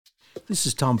This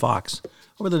is Tom Fox.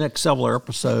 Over the next several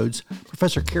episodes,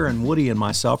 Professor Karen Woody and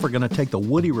myself are going to take the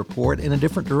Woody Report in a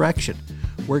different direction.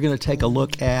 We're going to take a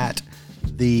look at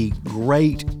the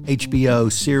great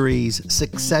HBO series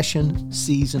Succession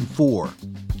Season 4.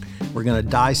 We're going to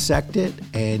dissect it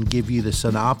and give you the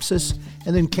synopsis,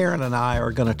 and then Karen and I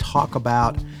are going to talk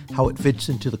about how it fits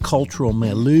into the cultural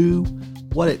milieu,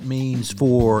 what it means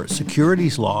for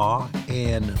securities law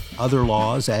and other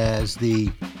laws as the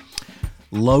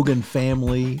Logan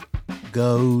family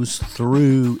goes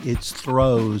through its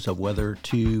throes of whether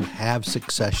to have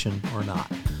succession or not.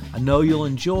 I know you'll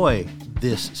enjoy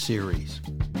this series.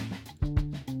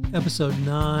 Episode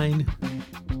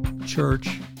 9,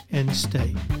 Church and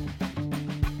State.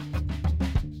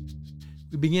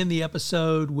 We begin the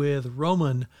episode with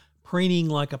Roman preening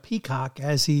like a peacock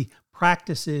as he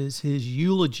practices his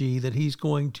eulogy that he's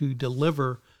going to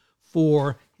deliver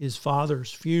for his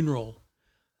father's funeral.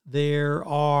 There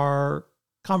are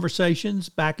conversations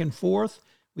back and forth.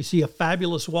 We see a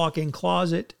fabulous walk-in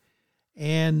closet,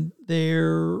 and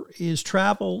there is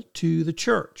travel to the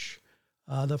church.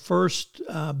 The first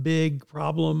big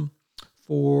problem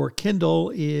for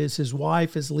Kendall is his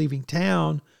wife is leaving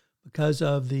town because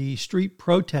of the street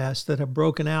protests that have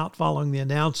broken out following the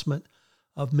announcement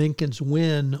of Menken's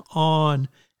win on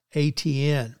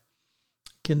ATN.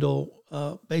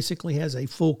 Kendall basically has a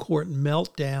full court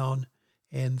meltdown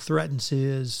and threatens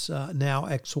his now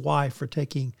ex-wife for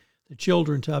taking the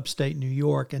children to upstate New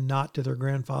York and not to their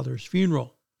grandfather's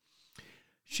funeral.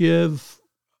 Shiv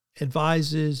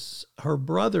advises her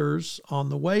brothers on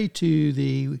the way to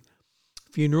the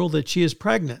funeral that she is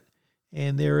pregnant,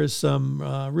 and there is some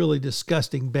really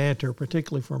disgusting banter,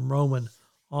 particularly from Roman,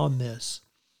 on this.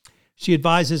 She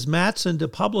advises Matsson to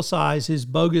publicize his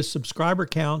bogus subscriber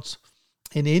counts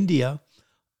in India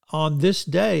on this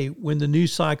day when the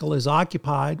news cycle is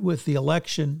occupied with the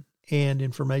election and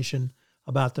information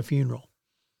about the funeral.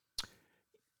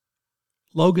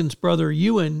 Logan's brother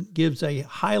Ewan gives a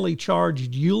highly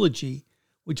charged eulogy,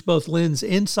 which both lends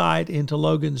insight into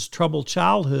Logan's troubled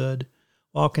childhood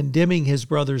while condemning his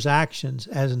brother's actions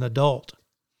as an adult.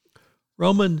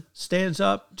 Roman stands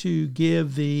up to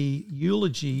give the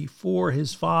eulogy for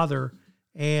his father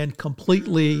and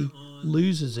completely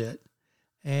loses it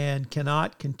and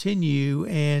cannot continue,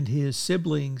 and his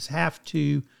siblings have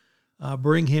to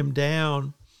bring him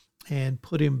down and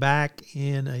put him back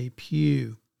in a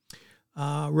pew.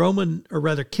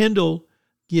 Kendall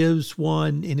gives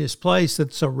one in his place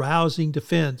that's a rousing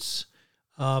defense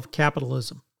of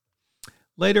capitalism.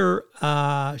 Later,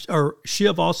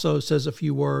 Shiv also says a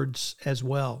few words as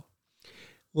well.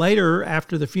 Later,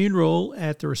 after the funeral,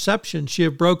 at the reception,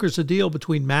 Shiv brokers a deal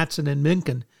between Matsson and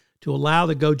Menken to allow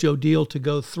the Gojo deal to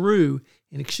go through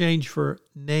in exchange for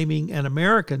naming an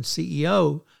American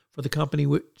CEO for the company,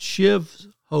 which Shiv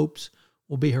hopes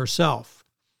will be herself.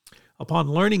 Upon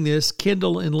learning this,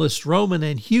 Kendall enlists Roman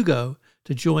and Hugo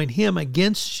to join him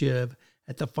against Shiv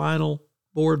at the final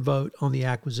board vote on the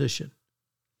acquisition.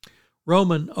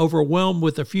 Roman, overwhelmed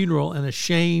with the funeral and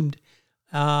ashamed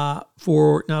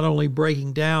for not only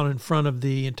breaking down in front of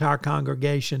the entire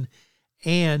congregation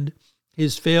and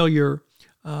his failure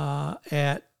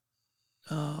at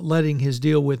letting his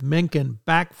deal with Menken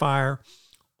backfire,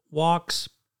 walks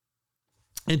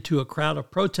into a crowd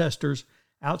of protesters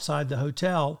outside the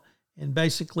hotel and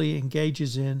basically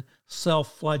engages in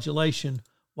self-flagellation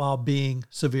while being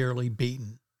severely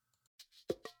beaten.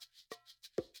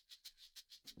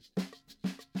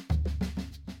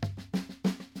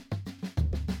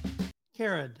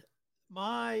 Karen,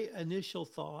 my initial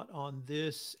thought on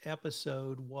this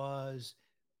episode was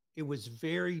it was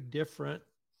very different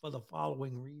for the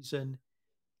following reason.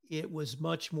 It was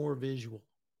much more visual.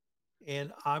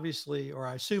 And obviously, or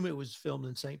I assume it was filmed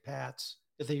in St. Pat's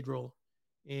Cathedral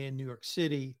in New York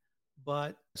City.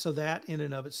 But so that in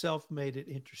and of itself made it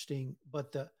interesting.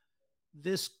 But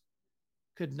this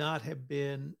could not have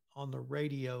been on the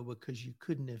radio because you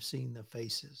couldn't have seen the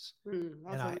faces.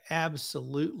 And I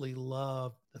absolutely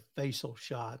love the facial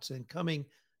shots. And coming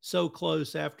so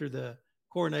close after the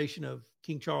coronation of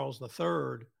King Charles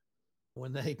III,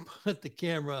 when they put the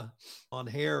camera on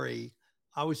Harry,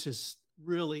 I was just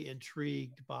really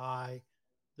intrigued by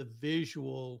the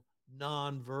visual,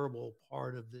 nonverbal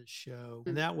part of this show.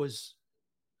 And that was,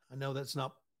 I know that's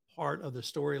not part of the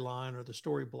storyline or the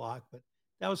story block, but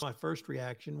that was my first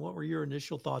reaction. What were your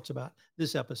initial thoughts about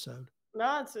this episode?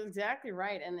 No, it's exactly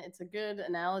right. And it's a good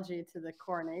analogy to the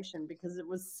coronation because it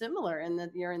was similar in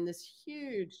that you're in this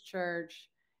huge church.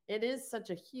 It is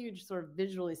such a huge, sort of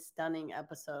visually stunning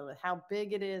episode with how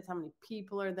big it is, how many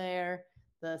people are there.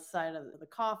 the sight of the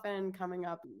coffin coming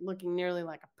up, looking nearly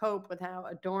like a pope with how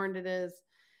adorned it is.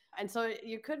 And so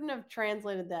you couldn't have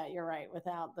translated that, you're right,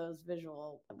 without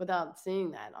without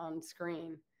seeing that on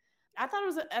screen. I thought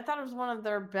it was one of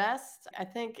their best, I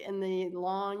think, in the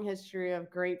long history of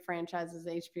great franchises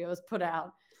HBO has put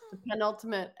out. The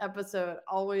penultimate episode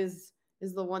always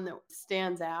is the one that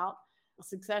stands out.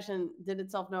 Succession did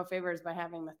itself no favors by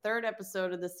having the third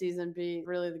episode of the season be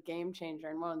really the game changer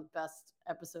and one of the best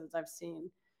episodes I've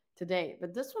seen to date.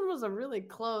 But this one was a really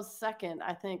close second,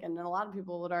 I think, and a lot of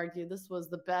people would argue this was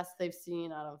the best they've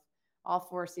seen out of all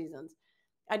 4 seasons.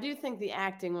 I do think the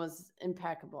acting was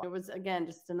impeccable. It was, again,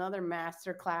 just another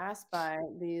master class by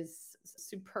these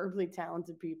superbly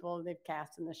talented people they've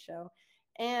cast in this show.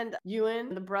 And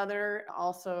Ewan, the brother,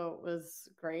 also was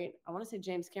great. I want to say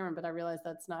James Cameron, but I realize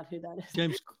that's not who that is.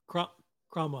 James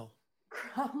Cromwell.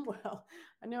 Cromwell.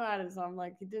 I knew how it, so I'm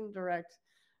like, he didn't direct.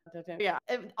 Yeah,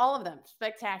 all of them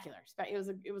spectacular.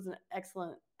 It was an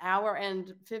excellent hour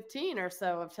and 15 or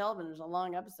so of television. It was a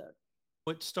long episode.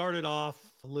 It started off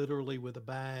literally with a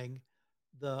bang.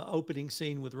 The opening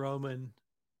scene with Roman,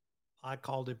 I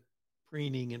called it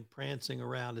preening and prancing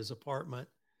around his apartment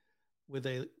with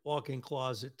a walk-in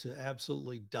closet to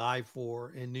absolutely die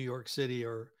for in New York City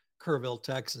or Kerrville,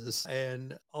 Texas.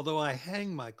 And although I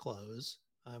hang my clothes,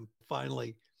 I'm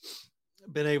finally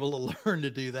been able to learn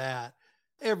to do that.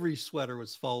 Every sweater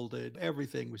was folded.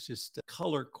 Everything was just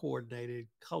color coordinated,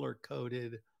 color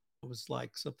coded. It was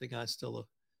like something I still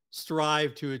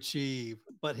strive to achieve.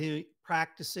 But he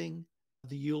practicing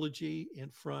the eulogy in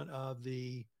front of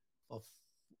the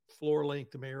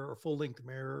floor-length mirror or full-length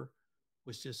mirror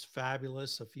was just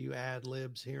fabulous. A few ad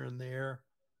libs here and there.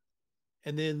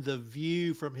 And then the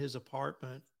view from his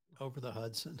apartment over the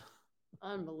Hudson.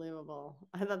 Unbelievable.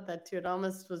 I thought that too. It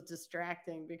almost was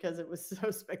distracting because it was so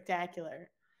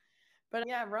spectacular. But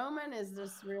yeah, Roman is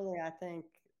just really, I think,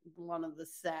 one of the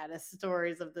saddest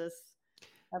stories of this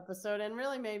episode, and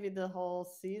really maybe the whole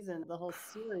season, the whole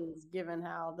series, given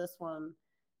how this one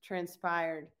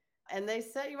transpired. And they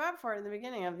set you up for it in the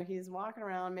beginning of he's walking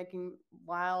around making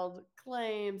wild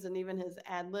claims, and even his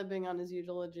ad-libbing on his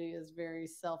eulogy is very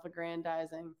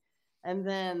self-aggrandizing. And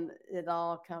then it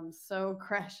all comes so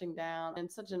crashing down in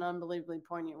such an unbelievably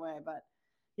poignant way. But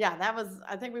yeah,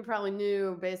 I think we probably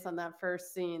knew based on that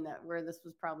first scene that where this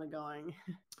was probably going.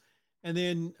 And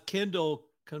then Kendall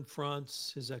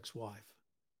confronts his ex-wife,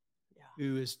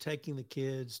 who is taking the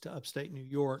kids to upstate New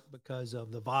York because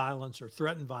of the violence or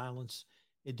threatened violence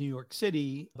in New York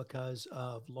City because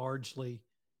of largely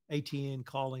ATN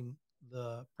calling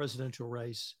the presidential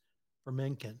race for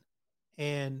Mencken.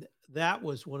 And that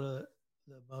was one of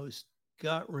the most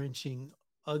gut-wrenching,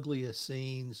 ugliest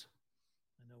scenes.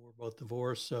 I know we're both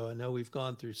divorced, so I know we've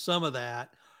gone through some of that.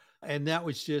 And that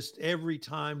was just every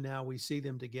time now we see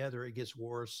them together, it gets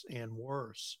worse and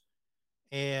worse.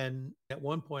 And at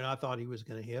one point, I thought he was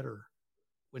going to hit her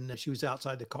when she was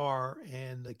outside the car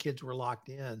and the kids were locked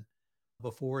in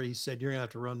before he said, "You're going to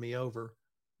have to run me over,"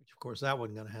 which, of course, that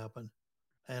wasn't going to happen.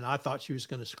 And I thought she was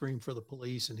going to scream for the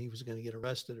police and he was going to get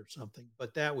arrested or something.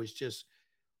 But that was just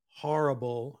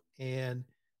horrible. And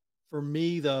for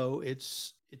me, though, it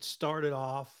started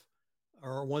off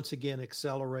or once again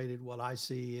accelerated what I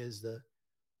see is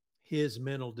his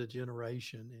mental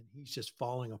degeneration, and he's just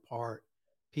falling apart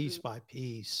piece by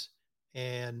piece.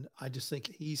 And I just think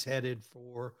he's headed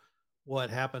for what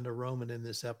happened to Roman in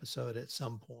this episode at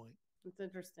some point. It's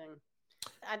interesting.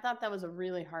 I thought that was a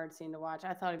really hard scene to watch.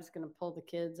 I thought he was going to pull the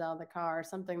kids out of the car,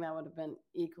 something that would have been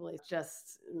equally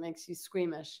just makes you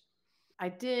squeamish. I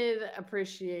did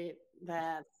appreciate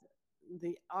that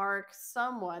the arc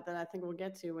somewhat that I think we'll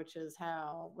get to, which is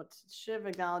what Shiv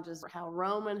acknowledges, how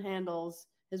Roman handles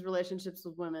his relationships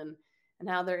with women and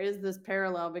how there is this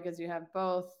parallel because you have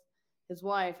both his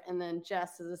wife and then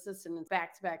Jess, his assistant, in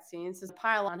back-to-back scenes. This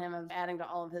pile on him of adding to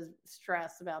all of his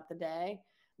stress about the day.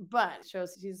 But it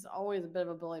shows he's always a bit of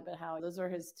a bully, but how those are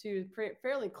his two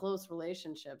fairly close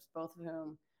relationships, both of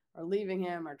whom are leaving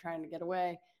him or trying to get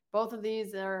away. Both of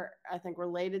these are, I think,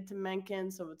 related to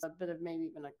Mencken, so it's a bit of maybe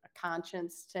even a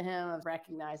conscience to him of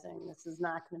recognizing this is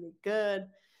not going to be good.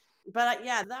 But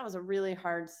yeah, that was a really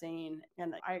hard scene.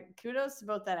 And I kudos to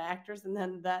both that actress and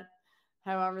then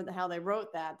how they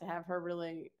wrote that to have her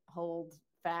really hold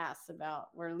fast about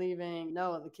we're leaving.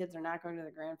 No, the kids are not going to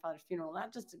their grandfather's funeral,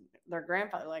 not just their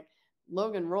grandfather, like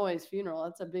Logan Roy's funeral.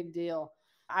 That's a big deal.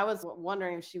 I was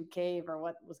wondering if she would cave or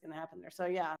what was going to happen there. So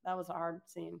yeah, that was a hard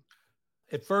scene.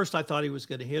 At first I thought he was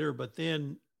going to hit her, but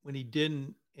then when he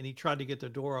didn't and he tried to get the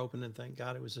door open and thank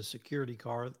God it was a security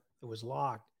car that was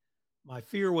locked, my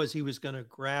fear was he was going to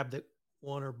grab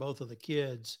one or both of the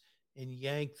kids and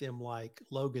yank them like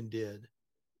Logan did,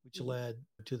 which led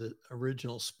to the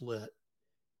original split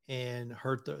and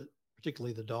hurt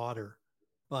particularly the daughter.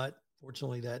 But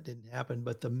fortunately, that didn't happen.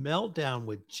 But the meltdown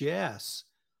with Jess,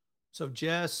 so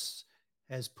Jess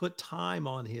has put time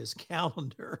on his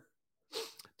calendar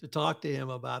to talk to him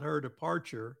about her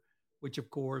departure, which of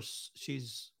course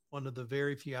she's one of the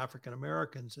very few African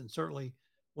Americans and certainly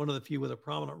one of the few with a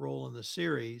prominent role in the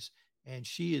series. And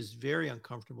she is very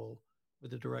uncomfortable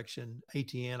with the direction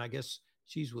ATN, I guess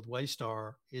she's with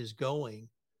Waystar, is going.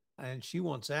 And she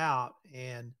wants out.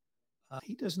 And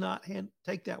he does not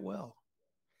take that well.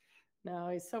 No,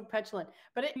 he's so petulant.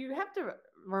 But you have to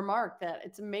remark that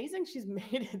it's amazing she's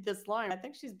made it this long. I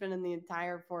think she's been in the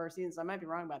entire 4 seasons. I might be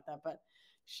wrong about that, but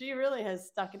she really has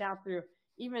stuck it out through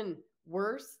even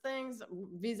worse things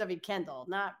vis-a-vis Kendall,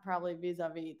 not probably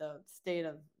vis-a-vis the state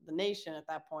of the nation at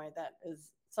that point. That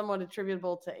is somewhat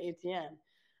attributable to ATN.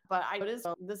 But I noticed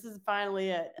this is finally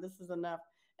it. This is enough.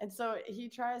 And so he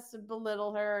tries to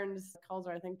belittle her and just calls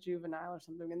her, I think, juvenile or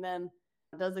something, and then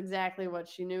does exactly what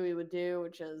she knew he would do,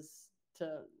 which is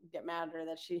to get mad at her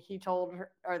that he told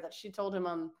her, or that she told him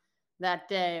on that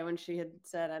day when she had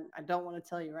said, I don't want to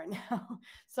tell you right now.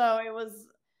 So it was,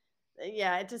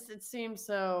 yeah, it seemed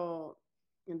so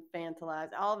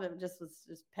infantilized. All of it was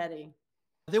just petty.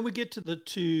 Then we get to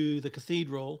the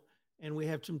cathedral, and we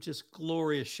have some just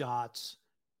glorious shots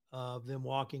of them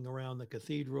walking around the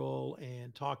cathedral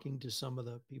and talking to some of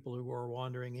the people who were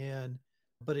wandering in.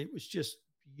 But it was just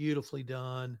beautifully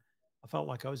done. I felt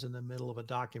like I was in the middle of a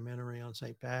documentary on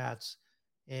St. Pat's.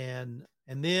 And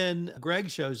then Greg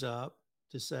shows up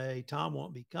to say, Tom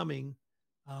won't be coming.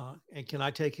 And can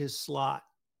I take his slot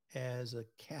as a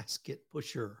casket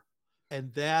pusher?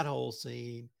 And that whole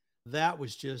scene, that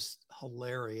was just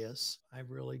hilarious. I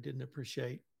really didn't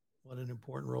appreciate what an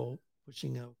important role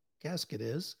pushing a casket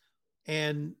is.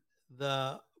 And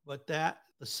the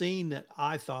scene that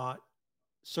I thought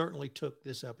certainly took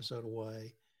this episode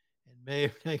away and may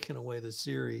have taken away the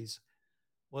series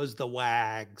was the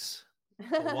WAGs,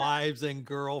 the wives and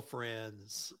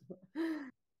girlfriends.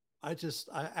 I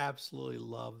absolutely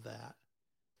love that.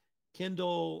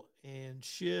 Kendall and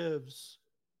Shiv's,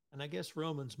 and I guess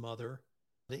Roman's mother,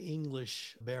 the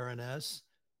English Baroness.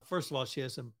 First of all, she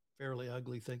has some fairly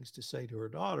ugly things to say to her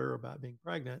daughter about being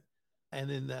pregnant. And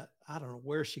then I don't know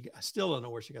where I still don't know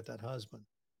where she got that husband.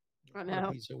 I know. What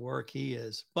a piece of work he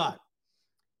is. But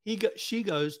she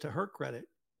goes, to her credit,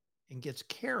 and gets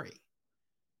Carrie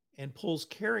and pulls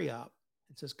Carrie up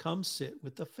and says, come sit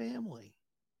with the family.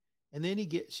 And then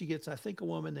she gets, I think, a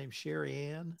woman named Sherry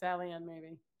Ann. Sally Ann,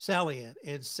 maybe. Sally Ann.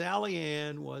 And Sally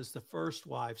Ann was the first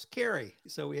wife's Carrie.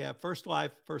 So we have first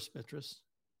wife, first mistress,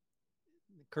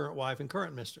 current wife, and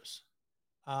current mistress.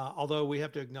 Although we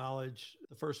have to acknowledge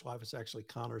the first wife is actually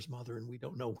Connor's mother, and we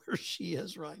don't know where she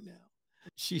is right now.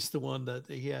 She's the one that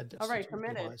he had. All right,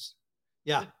 committed.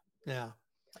 Yeah.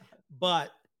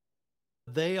 But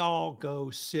they all go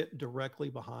sit directly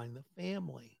behind the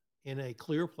family in a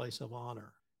clear place of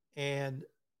honor. And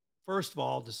first of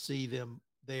all, to see them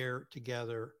there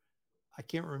together, I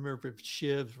can't remember if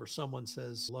Shiv or someone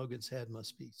says Logan's head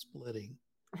must be splitting.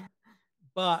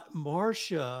 But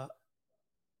Marcia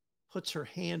puts her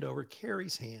hand over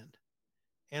Carrie's hand.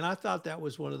 And I thought that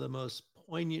was one of the most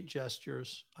poignant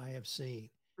gestures I have seen.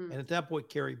 And at that point,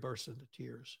 Carrie burst into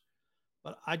tears.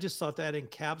 But I just thought that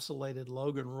encapsulated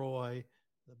Logan Roy,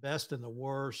 the best and the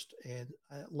worst. And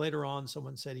later on,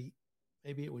 someone said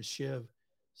maybe it was Shiv,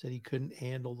 said he couldn't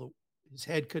handle his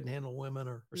head couldn't handle women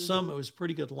or some. It was a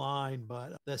pretty good line.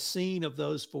 But the scene of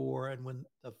those four, and when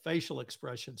the facial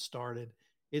expression started,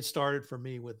 it started for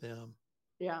me with them.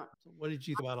 Yeah. So what did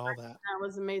you think about all that? That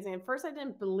was amazing. At first, I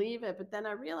didn't believe it, but then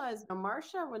I realized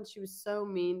Marcia, when she was so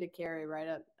mean to Carrie right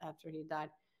after he died,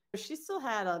 she still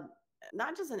had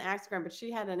not just an axe to grind, but she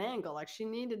had an angle. Like she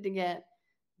needed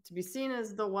to be seen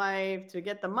as the wife to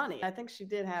get the money. I think she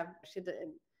had to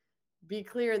be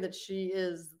clear that she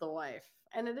is the wife.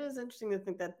 And it is interesting to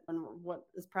think that in what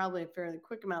is probably a fairly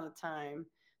quick amount of time,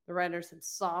 the writers had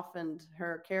softened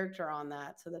her character on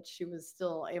that so that she was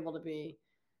still able to be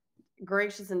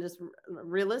gracious and just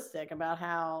realistic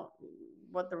about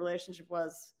what the relationship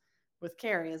was with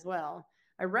Carrie as well.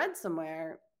 I read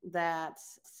somewhere that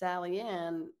Sally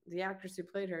Ann, the actress who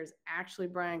played her, is actually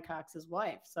Brian Cox's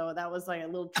wife. So that was like a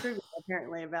little trivia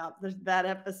apparently about that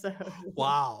episode.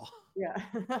 Wow. Yeah.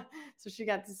 So she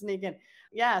got to sneak in.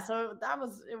 Yeah. So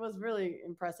it was really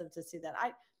impressive to see that.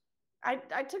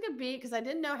 I took a beat because I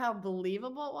didn't know how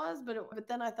believable it was, but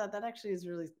then I thought that actually is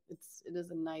it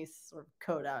is a nice sort of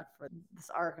coda for this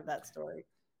arc of that story.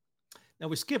 Now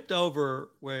we skipped over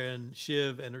when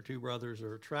Shiv and her two brothers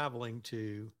are traveling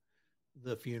to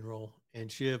the funeral,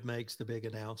 and Shiv makes the big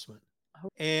announcement. Oh.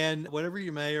 And whatever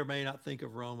you may or may not think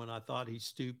of Roman, I thought he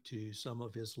stooped to some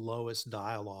of his lowest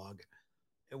dialogue.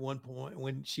 At one point,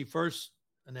 when she first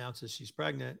announces she's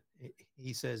pregnant,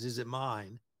 he says, "Is it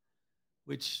mine?"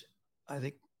 Which I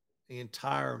think the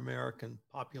entire American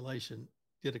population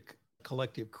did a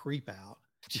collective creep out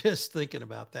just thinking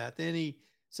about that. Then he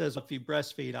says, "If you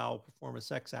breastfeed, I'll perform a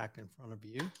sex act in front of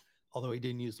you," although he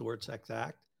didn't use the word sex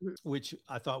act, which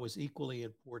I thought was equally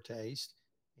in poor taste.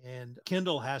 And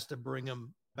Kendall has to bring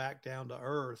him back down to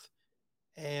earth.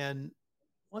 And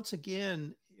once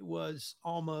again, it was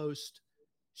almost,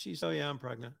 she's, "Oh, yeah, I'm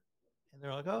pregnant." And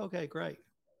they're like, "Oh, okay, great."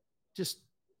 Just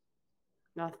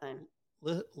Nothing.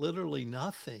 literally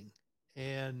nothing.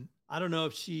 And I don't know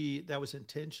if that was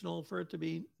intentional for it to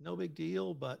be no big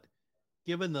deal, but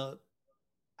given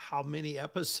how many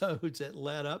episodes it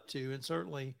led up to, and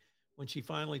certainly when she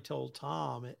finally told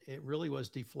Tom, it really was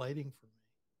deflating for me.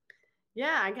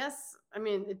 Yeah, I guess. I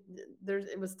mean,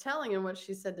 it was telling in what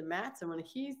she said to Mattson when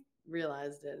he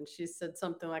realized it, and she said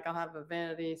something like, "I'll have a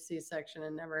vanity C-section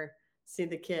and never see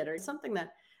the kid," or something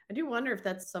that I do wonder if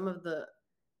that's some of the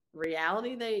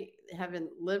reality they haven't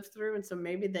lived through, and so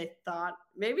maybe they thought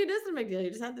maybe it is a big deal. You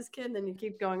just had this kid, and then you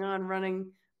keep going on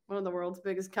running one of the world's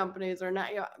biggest companies, or not.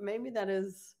 You know, maybe that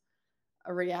is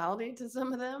a reality to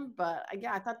some of them. But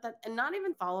yeah, I thought that, and not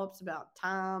even follow-ups about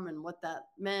Tom and what that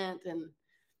meant, and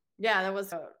yeah, that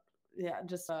was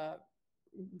just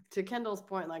to Kendall's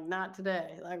point, like not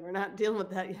today. Like we're not dealing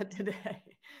with that yet today.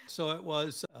 So it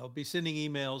was, I'll be sending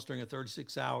emails during a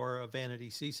 36-hour vanity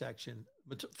C-section,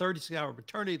 36-hour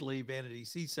maternity leave vanity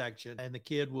C-section, and the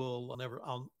kid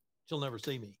she'll never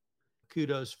see me.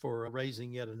 Kudos for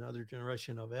raising yet another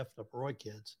generation of effed up Roy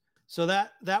kids. So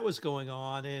that was going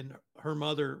on, and her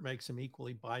mother makes some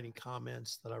equally biting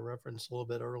comments that I referenced a little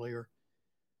bit earlier.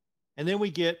 And then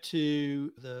we get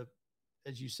to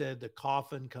as you said, the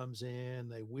coffin comes in,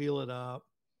 they wheel it up,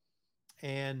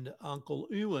 and Uncle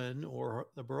Ewan, or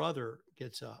the brother,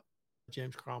 gets up,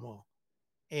 James Cromwell.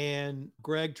 And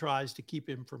Greg tries to keep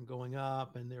him from going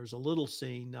up, and there's a little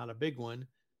scene, not a big one,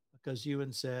 because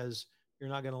Ewan says, "You're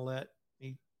not going to let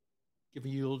me give a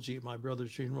eulogy at my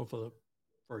brother's funeral for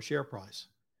a share price."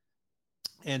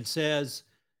 And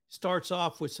starts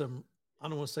off with some, I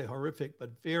don't want to say horrific,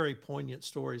 but very poignant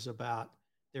stories about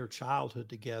their childhood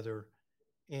together.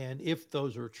 And if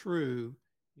those are true,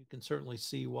 you can certainly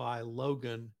see why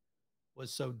Logan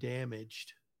was so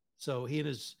damaged. So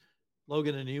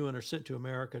Logan and Ewan are sent to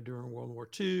America during World War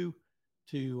II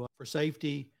for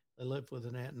safety. They live with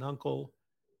an aunt and uncle.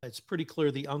 It's pretty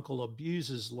clear the uncle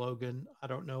abuses Logan. I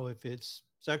don't know if it's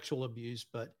sexual abuse,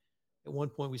 but at one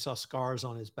point we saw scars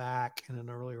on his back in an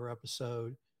earlier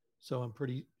episode. So I'm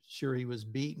pretty sure he was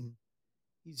beaten.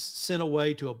 He's sent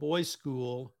away to a boys'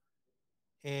 school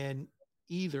and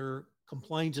either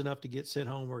complains enough to get sent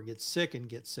home or gets sick and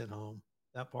gets sent home.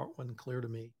 That part wasn't clear to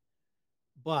me.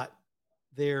 But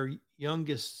their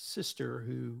youngest sister,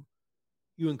 who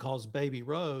Ewan calls Baby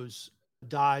Rose,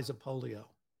 dies of polio.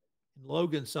 And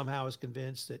Logan somehow is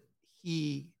convinced that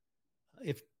he,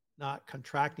 if not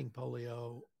contracting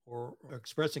polio or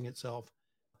expressing itself,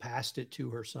 passed it to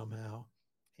her somehow.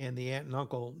 And the aunt and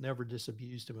uncle never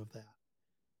disabused him of that.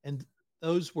 And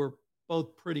those were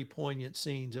both pretty poignant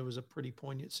scenes. It was a pretty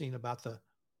poignant scene about the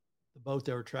boat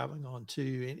they were traveling on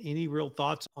too. And any real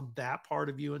thoughts on that part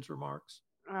of Ewan's remarks?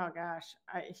 Oh gosh,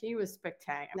 he was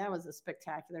spectacular. That was a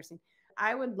spectacular scene.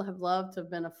 I would have loved to have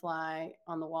been a fly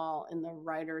on the wall in the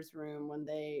writer's room when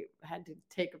they had to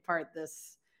take apart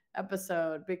this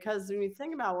episode, because when you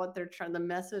think about what the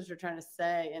message they're trying to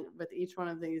say, and with each one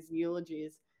of these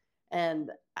eulogies,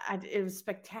 and it was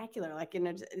spectacular. Like,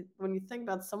 when you think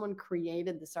about someone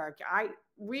created this arc,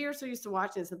 we are so used to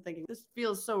watching this and thinking, this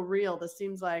feels so real. This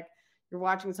seems like you're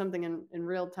watching something in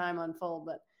real time unfold.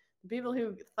 But the people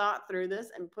who thought through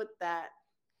this and put that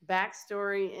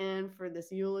backstory in for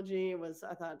this eulogy was,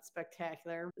 I thought,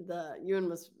 spectacular. Ewan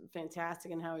was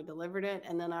fantastic in how he delivered it.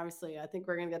 And then obviously, I think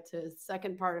we're going to get to his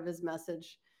second part of his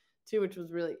message too, which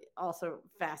was really also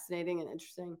fascinating and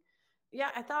interesting. Yeah,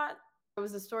 I thought it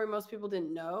was a story most people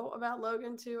didn't know about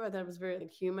Logan too. I thought it was very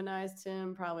humanized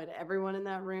him, probably to everyone in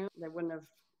that room. They wouldn't have,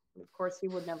 of course, he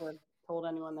would never have told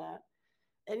anyone that.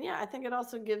 And yeah, I think it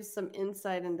also gives some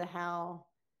insight into how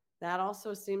that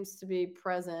also seems to be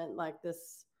present, like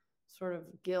this sort of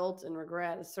guilt and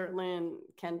regret. Certainly in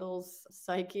Kendall's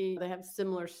psyche, they have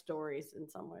similar stories in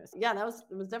some ways. Yeah, it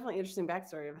was definitely an interesting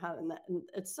backstory of how, and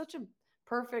it's such a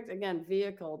perfect, again,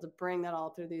 vehicle to bring that all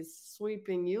through these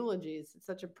sweeping eulogies. It's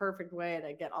such a perfect way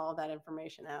to get all of that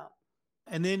information out.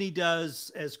 And then he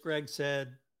does, as Greg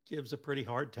said, gives a pretty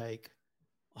hard take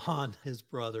on his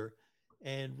brother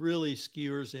and really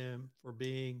skewers him for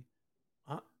being,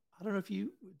 I don't know if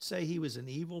you would say he was an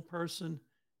evil person,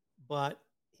 but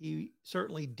he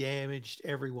certainly damaged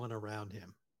everyone around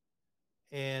him.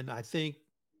 And I think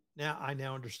I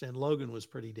now understand Logan was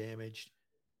pretty damaged.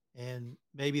 And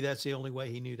maybe that's the only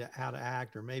way he knew how to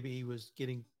act, or maybe he was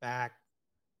getting back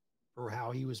for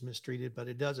how he was mistreated, but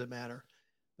it doesn't matter.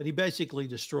 But he basically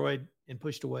destroyed and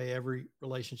pushed away every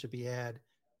relationship he had: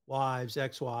 wives,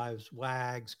 ex wives,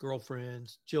 wags,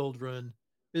 girlfriends, children,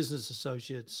 business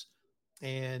associates.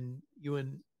 And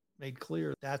Ewan made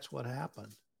clear that's what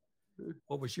happened.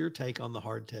 What was your take on the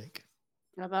hard take?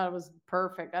 I thought it was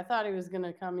perfect. I thought he was going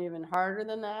to come even harder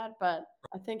than that, but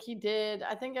I think he did.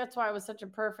 I think that's why it was such a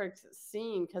perfect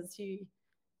scene, because he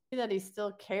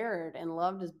still cared and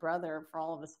loved his brother for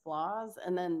all of his flaws,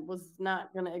 and then was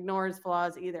not going to ignore his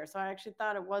flaws either. So I actually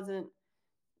thought it wasn't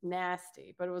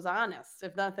nasty, but it was honest,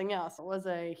 if nothing else.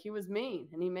 He was mean,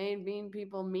 and he made mean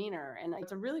people meaner. And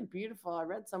it's a really beautiful, I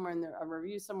read somewhere in a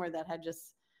review somewhere that had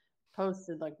just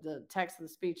posted like the text of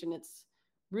the speech, and it's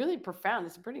really profound.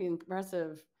 It's a pretty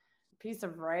impressive piece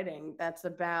of writing that's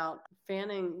about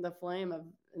fanning the flame of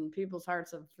in people's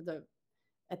hearts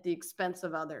at the expense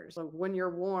of others. So when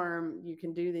you're warm, you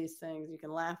can do these things. You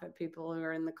can laugh at people who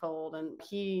are in the cold. And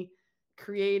he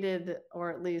created, or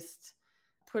at least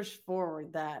pushed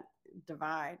forward, that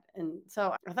divide. And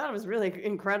so I thought it was really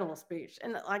incredible speech.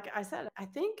 And like I said, I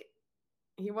think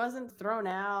he wasn't thrown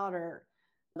out, or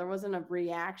there wasn't a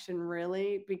reaction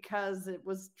really, because it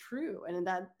was true. And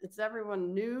that it's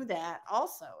everyone knew that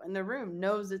also in the room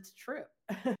knows it's true.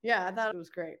 Yeah, I thought it was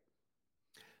great.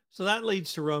 So that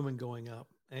leads to Roman going up,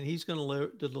 and he's going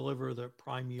to deliver the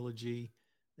prime eulogy.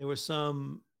 There was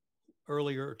some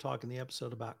earlier talk in the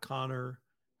episode about Connor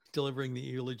delivering the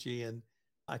eulogy, and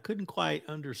I couldn't quite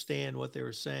understand what they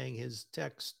were saying. His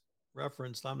text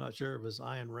referenced, I'm not sure if it was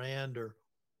Ayn Rand or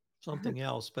something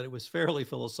else, but it was fairly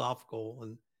philosophical,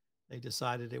 and they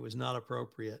decided it was not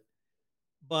appropriate.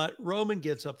 But Roman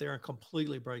gets up there and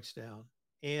completely breaks down.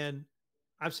 And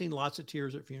I've seen lots of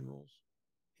tears at funerals,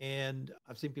 and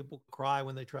I've seen people cry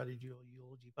when they try to do a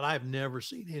eulogy, but I've never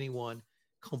seen anyone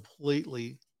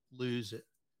completely lose it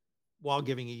while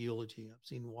giving a eulogy. I've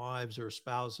seen wives or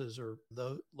spouses or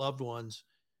the loved ones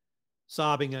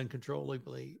sobbing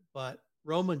uncontrollably, but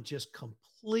Roman just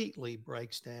completely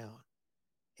breaks down.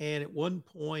 And at one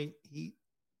point, he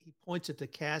points at the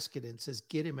casket and says,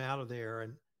 "Get him out of there."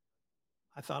 And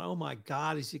I thought, oh my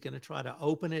God, is he going to try to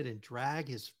open it and drag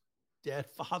his dead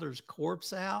father's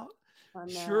corpse out?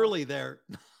 Surely the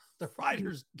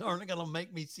writers aren't going to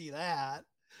make me see that.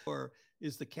 Or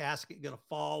is the casket going to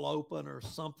fall open or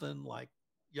something like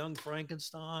Young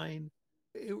Frankenstein?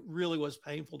 It really was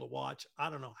painful to watch. I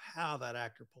don't know how that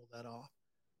actor pulled that off.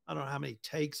 I don't know how many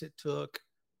takes it took,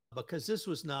 because this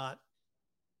was not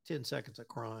 10 seconds of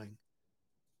crying.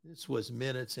 This was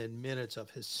minutes and minutes of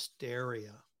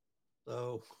hysteria.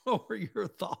 So, what were your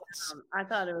thoughts? I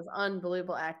thought it was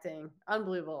unbelievable acting,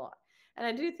 unbelievable. And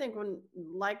I do think when,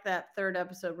 like that third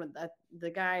episode, when the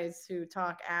guys who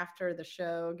talk after the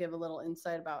show give a little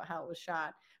insight about how it was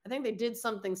shot, I think they did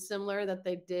something similar that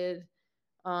they did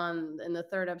in the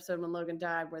third episode when Logan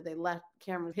died, where they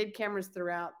hid cameras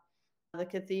throughout the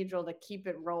cathedral to keep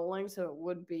it rolling, so it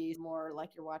would be more like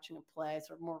you're watching a play,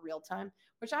 sort of more real time.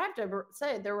 Which I have to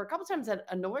say, there were a couple times that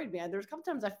annoyed me. There was a couple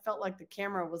times I felt like the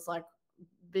camera was like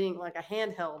being like a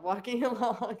handheld walking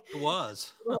along. It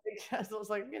was. I was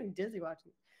like, I'm getting dizzy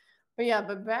watching. But yeah,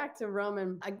 but back to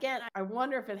Roman again. I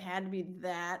wonder if it had to be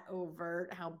that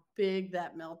overt, how big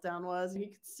that meltdown was. He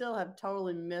could still have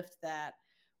totally miffed that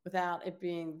without it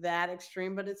being that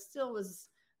extreme, but it still was,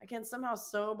 again, somehow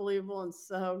so believable and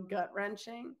so gut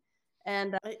wrenching.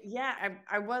 And yeah,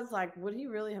 I was like, would he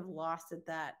really have lost it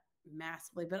that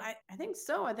massively? But I think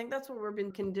so. I think that's what we've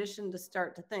been conditioned to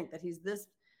start to think, that he's this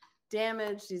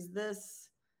damaged. He's this.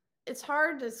 It's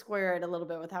hard to square it a little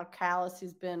bit with how callous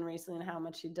he's been recently and how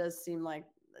much he does seem like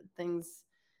things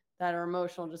that are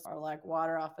emotional just are like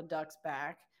water off a duck's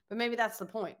back. But maybe that's the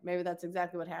point. Maybe that's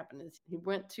exactly what happened, is he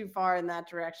went too far in that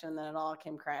direction, and then it all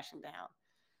came crashing down.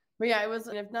 But yeah, it was,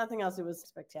 if nothing else, it was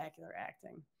spectacular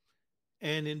acting.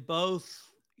 And in both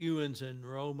Ewan's and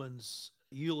Roman's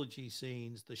eulogy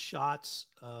scenes, the shots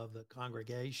of the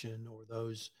congregation or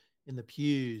those in the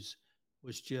pews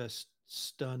was just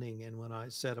stunning. And when I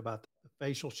said about the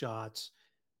facial shots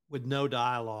with no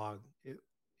dialogue,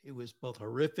 it was both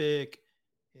horrific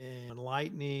and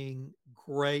enlightening,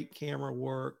 great camera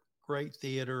work, great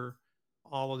theater.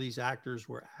 All of these actors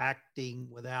were acting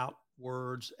without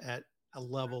words at a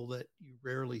level that you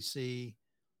rarely see.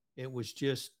 It was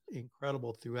just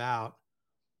incredible throughout.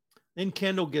 Then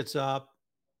Kendall gets up,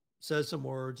 says some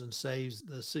words, and saves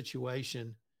the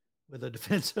situation with a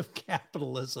defense of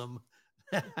capitalism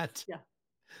that Yeah.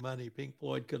 money, Pink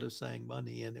Floyd could have sang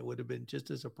money and it would have been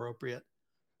just as appropriate,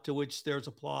 to which there's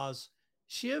applause.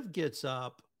 Shiv gets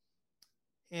up,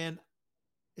 and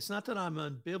it's not that I'm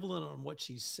ambivalent on what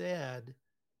she said,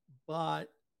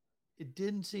 but it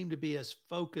didn't seem to be as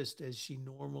focused as she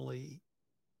normally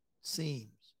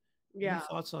seems. Any Yeah.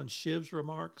 thoughts on Shiv's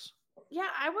remarks? Yeah,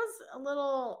 I was a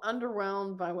little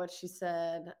underwhelmed by what she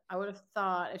said. I would have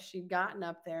thought if she'd gotten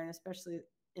up there, and especially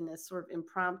in this sort of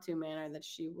impromptu manner, that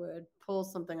she would pull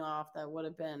something off that would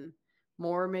have been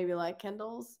more maybe like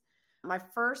Kendall's. My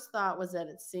first thought was that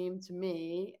it seemed to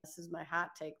me, this is my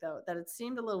hot take though, that it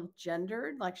seemed a little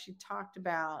gendered. Like she talked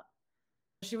about,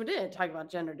 she did talk about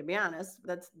gender, to be honest.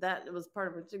 That was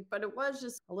part of it, but it was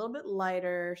just a little bit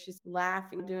lighter. She's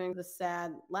laughing, doing the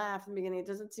sad laugh in the beginning. It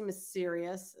doesn't seem as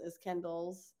serious as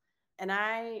Kendall's. And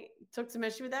I took some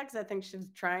issue with that because I think she was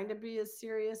trying to be as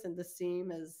serious and to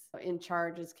seem as in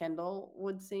charge as Kendall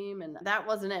would seem. And that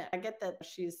wasn't it. I get that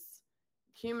she's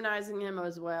humanizing him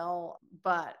as well,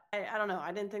 but I don't know.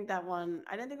 I didn't think that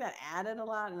added a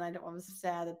lot, and I was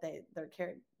sad that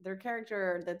their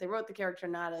character, that they wrote the character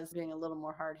not as being a little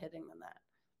more hard hitting than that.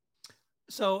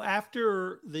 So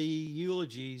after the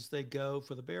eulogies, they go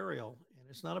for the burial, and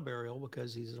it's not a burial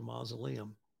because he's in a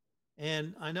mausoleum.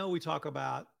 And I know we talk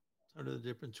about sort of the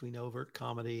difference between overt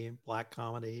comedy and black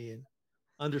comedy and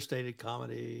understated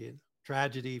comedy and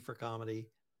tragedy for comedy.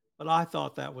 But I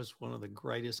thought that was one of the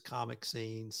greatest comic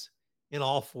scenes in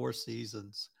all four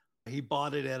seasons. He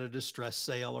bought it at a distressed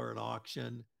sale or an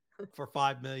auction for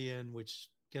 $5 million, which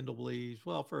Kendall believes,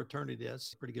 well, for eternity,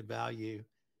 that's pretty good value.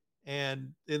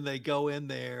 And then they go in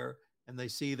there and they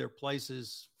see their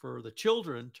places for the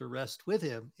children to rest with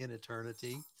him in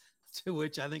eternity. To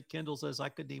which I think Kendall says, I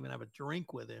couldn't even have a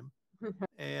drink with him.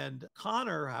 And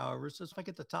Connor, however, says, if I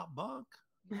get the top bunk,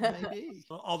 maybe.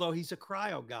 Although he's a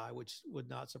cryo guy, which would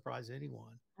not surprise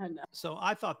anyone. I know. So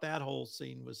I thought that whole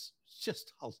scene was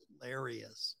just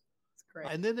hilarious. It's great.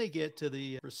 And then they get to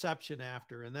the reception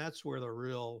after, and that's where the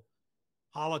real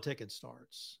politicking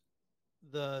starts.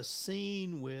 The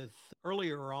scene with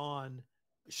earlier on,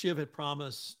 Shiv had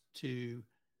promised to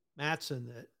Matsson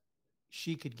that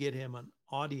she could get him an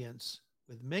audience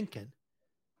with Mencken,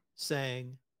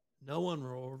 saying, no one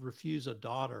will refuse a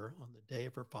daughter on the day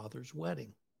of her father's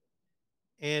wedding.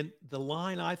 And the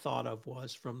line I thought of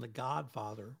was from The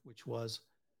Godfather, which was,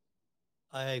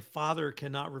 a father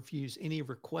cannot refuse any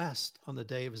request on the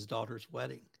day of his daughter's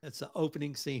wedding. That's the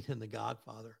opening scene in The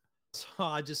Godfather. So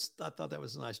I thought that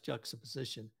was a nice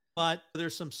juxtaposition. But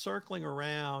there's some circling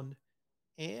around,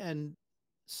 and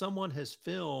someone has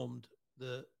filmed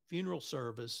the funeral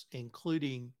service,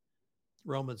 including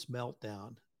Roman's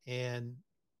meltdown. And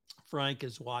Frank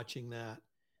is watching that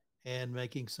and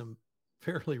making some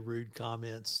fairly rude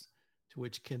comments, to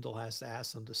which Kendall has to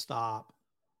ask them to stop.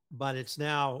 But it's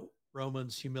now,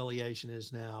 Roman's humiliation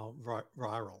is now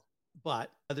viral.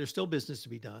 But there's still business to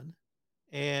be done.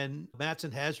 And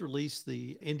Matsson has released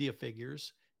the India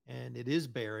figures, and it is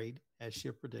buried, as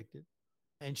Shiv predicted.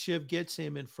 And Shiv gets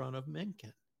him in front of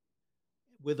Mencken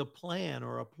with a plan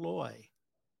or a ploy.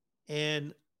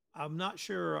 And I'm not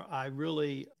sure I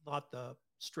really thought the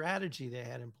strategy they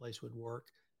had in place would work,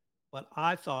 but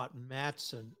I thought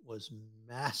Matsson was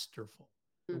masterful.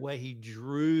 The way he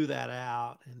drew that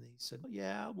out, and he said,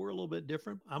 yeah, we're a little bit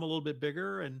different. I'm a little bit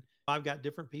bigger, and I've got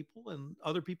different people, and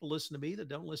other people listen to me that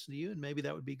don't listen to you, and maybe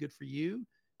that would be good for you.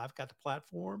 I've got the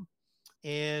platform.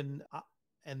 And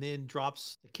then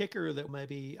drops the kicker that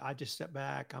maybe I just step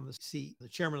back. I'm the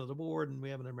chairman of the board, and we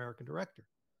have an American director.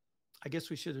 I guess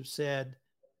we should have said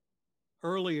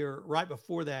earlier, right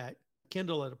before that,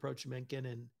 Kendall had approached Mencken,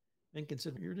 and Mencken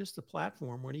said, you're just the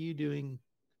platform. What are you doing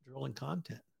controlling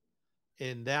content?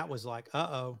 And that was like,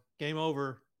 uh-oh, game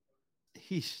over.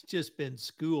 He's just been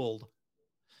schooled.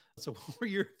 So what were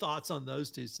your thoughts on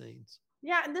those two scenes?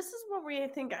 Yeah, and this is what we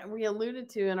think we alluded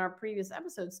to in our previous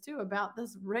episodes too, about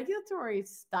this regulatory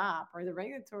stop or the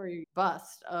regulatory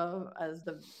bust of as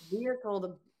the vehicle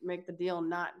to make the deal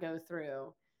not go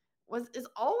through is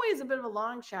always a bit of a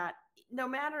long shot, no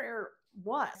matter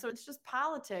what. So it's just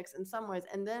politics in some ways,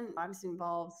 and then obviously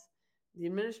involves the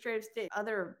administrative state,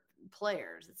 other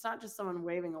players. It's not just someone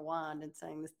waving a wand and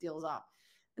saying this deal's off.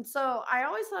 And so I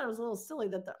always thought it was a little silly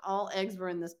that all eggs were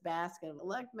in this basket of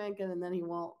elect Mencken, and then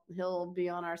he'll be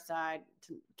on our side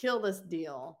to kill this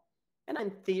deal. And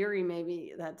in theory,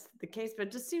 maybe that's the case, but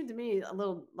it just seemed to me a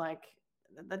little like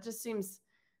that just seems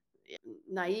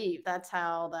naive. That's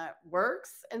how that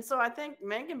works. And so I think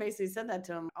Mencken basically said that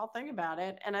to him. I'll think about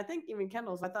it. And I think even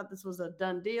Kendall's, I thought this was a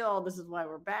done deal. This is why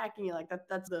we're backing you. Like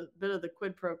that's the bit of the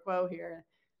quid pro quo here.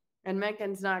 And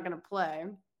Mencken's not going to play.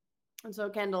 And so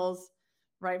Kendall's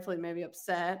rightfully maybe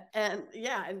upset. And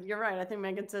yeah, and you're right. I think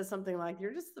Mencken says something like,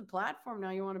 you're just the platform now.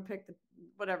 You want to pick the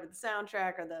whatever, the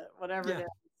soundtrack or the whatever it is.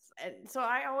 And so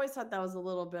I always thought that was a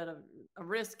little bit of a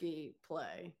risky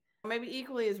play. Maybe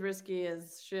equally as risky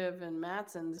as Shiv and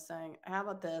Matsson saying, how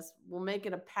about this? We'll make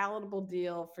it a palatable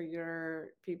deal for your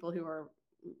people who are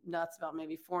nuts about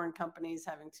maybe foreign companies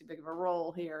having too big of a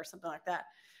role here or something like that.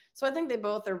 So I think they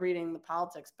both are reading the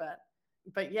politics, but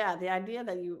yeah, the idea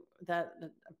that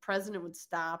a president would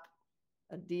stop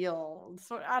a deal,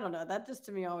 so I don't know. That just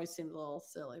to me always seemed a little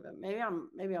silly, but maybe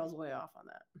I was way off on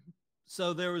that.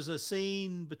 So there was a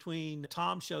scene between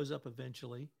Tom shows up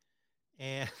eventually,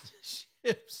 and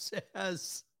Shiv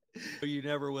says, "You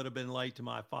never would have been late to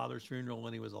my father's funeral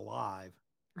when he was alive,"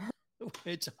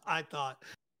 which I thought.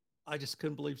 I just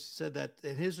couldn't believe she said that.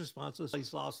 And his response was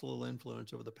he's lost a little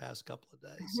influence over the past couple of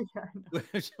days,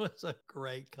 which was a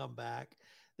great comeback.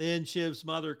 Then Shiv's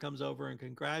mother comes over and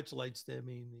congratulates them.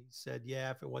 And he said,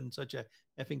 yeah, if it wasn't such a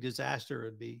effing disaster,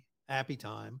 it'd be happy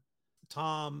time.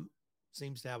 Tom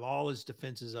seems to have all his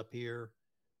defenses up here.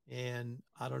 And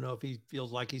I don't know if he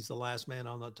feels like he's the last man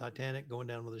on the Titanic going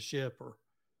down with a ship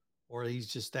or he's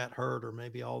just that hurt or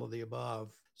maybe all of the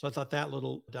above. So I thought that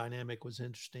little dynamic was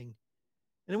interesting.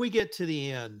 And then we get to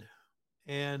the end,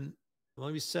 and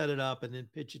let me set it up and then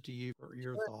pitch it to you for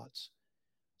your thoughts.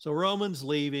 So Roman's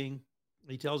leaving.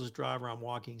 He tells his driver, I'm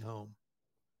walking home.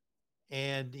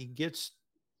 And he gets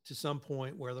to some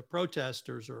point where the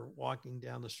protesters are walking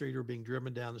down the street or being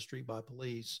driven down the street by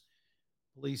police.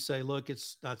 Police say, look,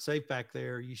 it's not safe back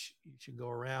there. You should go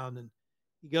around. And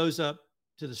he goes up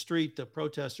to the street the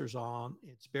protesters on.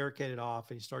 It's barricaded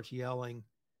off, and he starts yelling,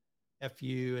 F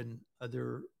you and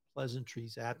other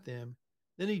pleasantries at them.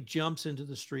 Then he jumps into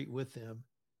the street with them.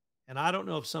 And I don't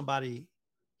know if somebody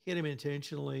hit him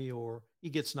intentionally or he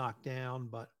gets knocked down,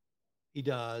 but he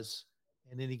does.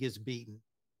 And then he gets beaten.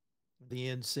 The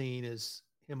end scene is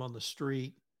him on the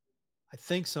street. I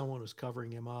think someone was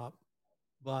covering him up,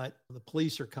 but the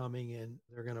police are coming and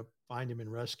they're going to find him and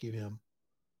rescue him.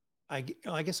 I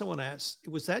guess I want to ask,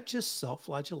 was that just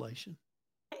self-flagellation?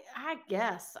 I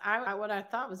guess what I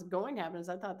thought was going to happen is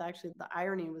I thought that actually the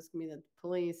irony was going to be that the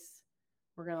police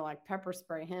were going to like pepper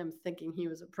spray him thinking he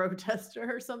was a protester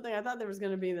or something. I thought there was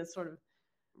going to be this sort of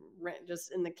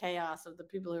just in the chaos of the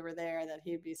people who were there that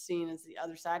he'd be seen as the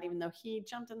other side, even though he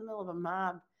jumped in the middle of a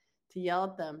mob to yell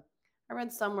at them. I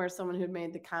read somewhere someone who'd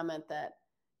made the comment that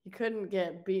he couldn't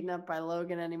get beaten up by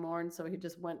Logan anymore. And so he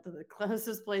just went to the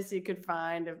closest place he could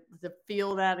find to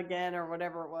feel that again or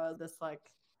whatever it was. This like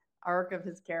arc of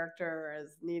his character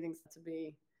as needing to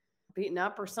be beaten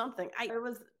up or something.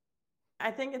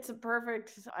 I think it's a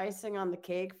perfect icing on the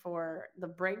cake for the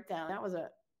breakdown. That was a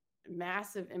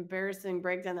massive, embarrassing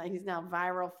breakdown that he's now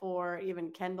viral for.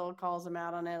 Even Kendall calls him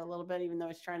out on it a little bit, even though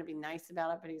he's trying to be nice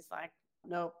about it. But he's like,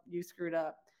 nope, you screwed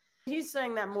up. He's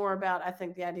saying that more about, I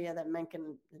think, the idea that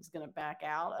Mencken is going to back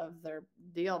out of their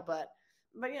deal. But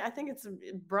yeah, I think it's a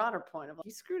broader point of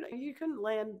you screwed up. You couldn't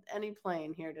land any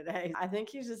plane here today. I think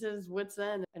he's just at his wit's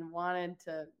end and wanted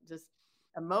to just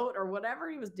emote or whatever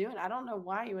he was doing. I don't know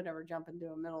why he would ever jump into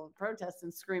a middle of a protest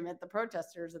and scream at the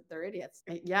protesters that they're idiots.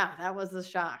 Yeah, that was a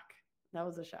shock. That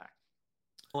was a shock.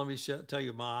 Let me tell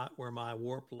you where my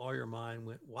warped lawyer mind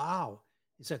went. Wow,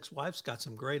 his ex-wife's got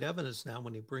some great evidence now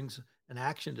when he brings an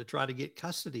action to try to get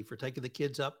custody for taking the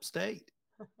kids upstate.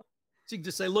 So you can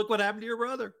just say, look what happened to your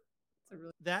brother.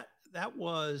 That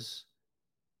was,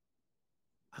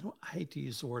 I hate to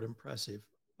use the word impressive,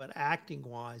 but acting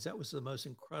wise, that was the most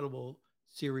incredible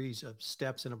series of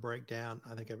steps in a breakdown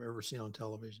I think I've ever seen on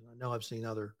television. I know I've seen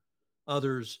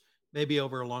others maybe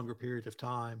over a longer period of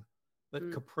time,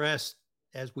 but compressed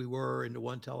as we were into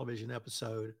one television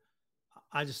episode.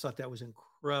 I just thought that was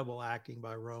incredible acting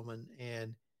by Roman,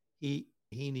 and he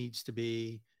needs to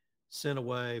be sent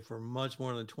away for much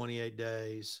more than 28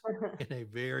 days in a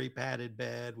very padded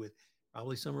bed with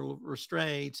probably some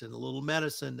restraints and a little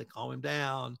medicine to calm him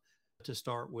down to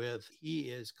start with. He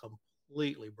is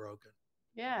completely broken.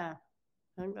 Yeah,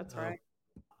 I think that's right.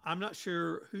 I'm not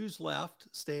sure who's left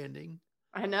standing.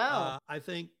 I know. I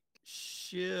think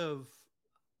Shiv,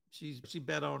 she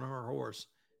bet on her horse.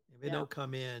 If they don't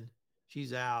come in,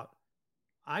 she's out.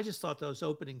 I just thought those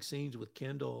opening scenes with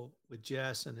Kendall, with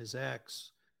Jess and his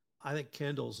ex, I think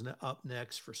Kendall's up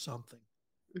next for something.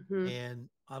 Mm-hmm. And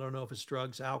I don't know if it's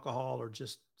drugs, alcohol, or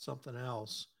just something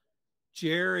else.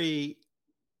 Jerry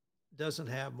doesn't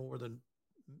have more than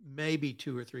maybe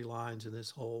 2 or 3 lines in this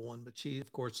whole one, but she,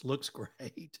 of course, looks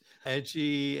great. And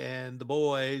she and the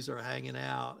boys are hanging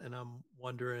out, and I'm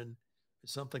wondering,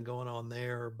 is something going on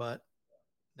there? But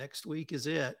next week is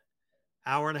it.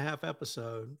 Hour and a half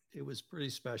episode. It was pretty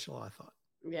special, I thought.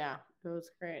 Yeah, it was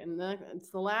great. And then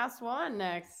it's the last one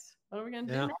next. What are we going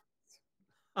to do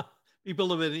next? People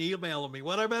have been emailing me,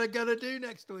 what am I going to do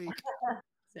next week?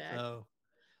 Exactly. So,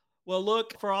 well,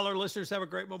 look, for all our listeners, have a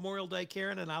great Memorial Day,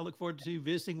 Karen, and I look forward to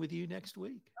visiting with you next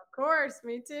week. Of course,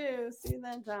 me too. See you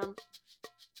then, Tom.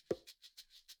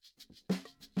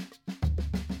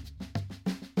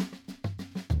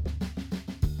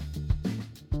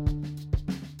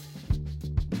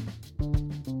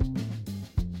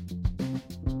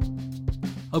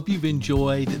 Hope you've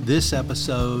enjoyed this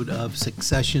episode of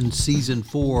Succession Season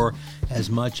 4 as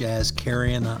much as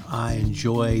Carrie and I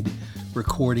enjoyed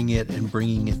recording it and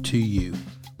bringing it to you.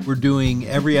 We're doing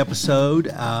every episode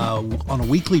on a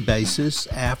weekly basis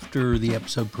after the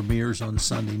episode premieres on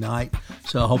Sunday night.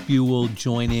 So I hope you will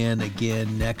join in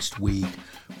again next week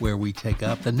where we take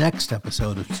up the next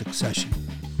episode of Succession.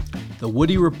 The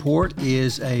Woody Report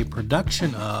is a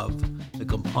production of the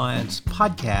Compliance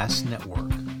Podcast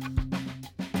Network.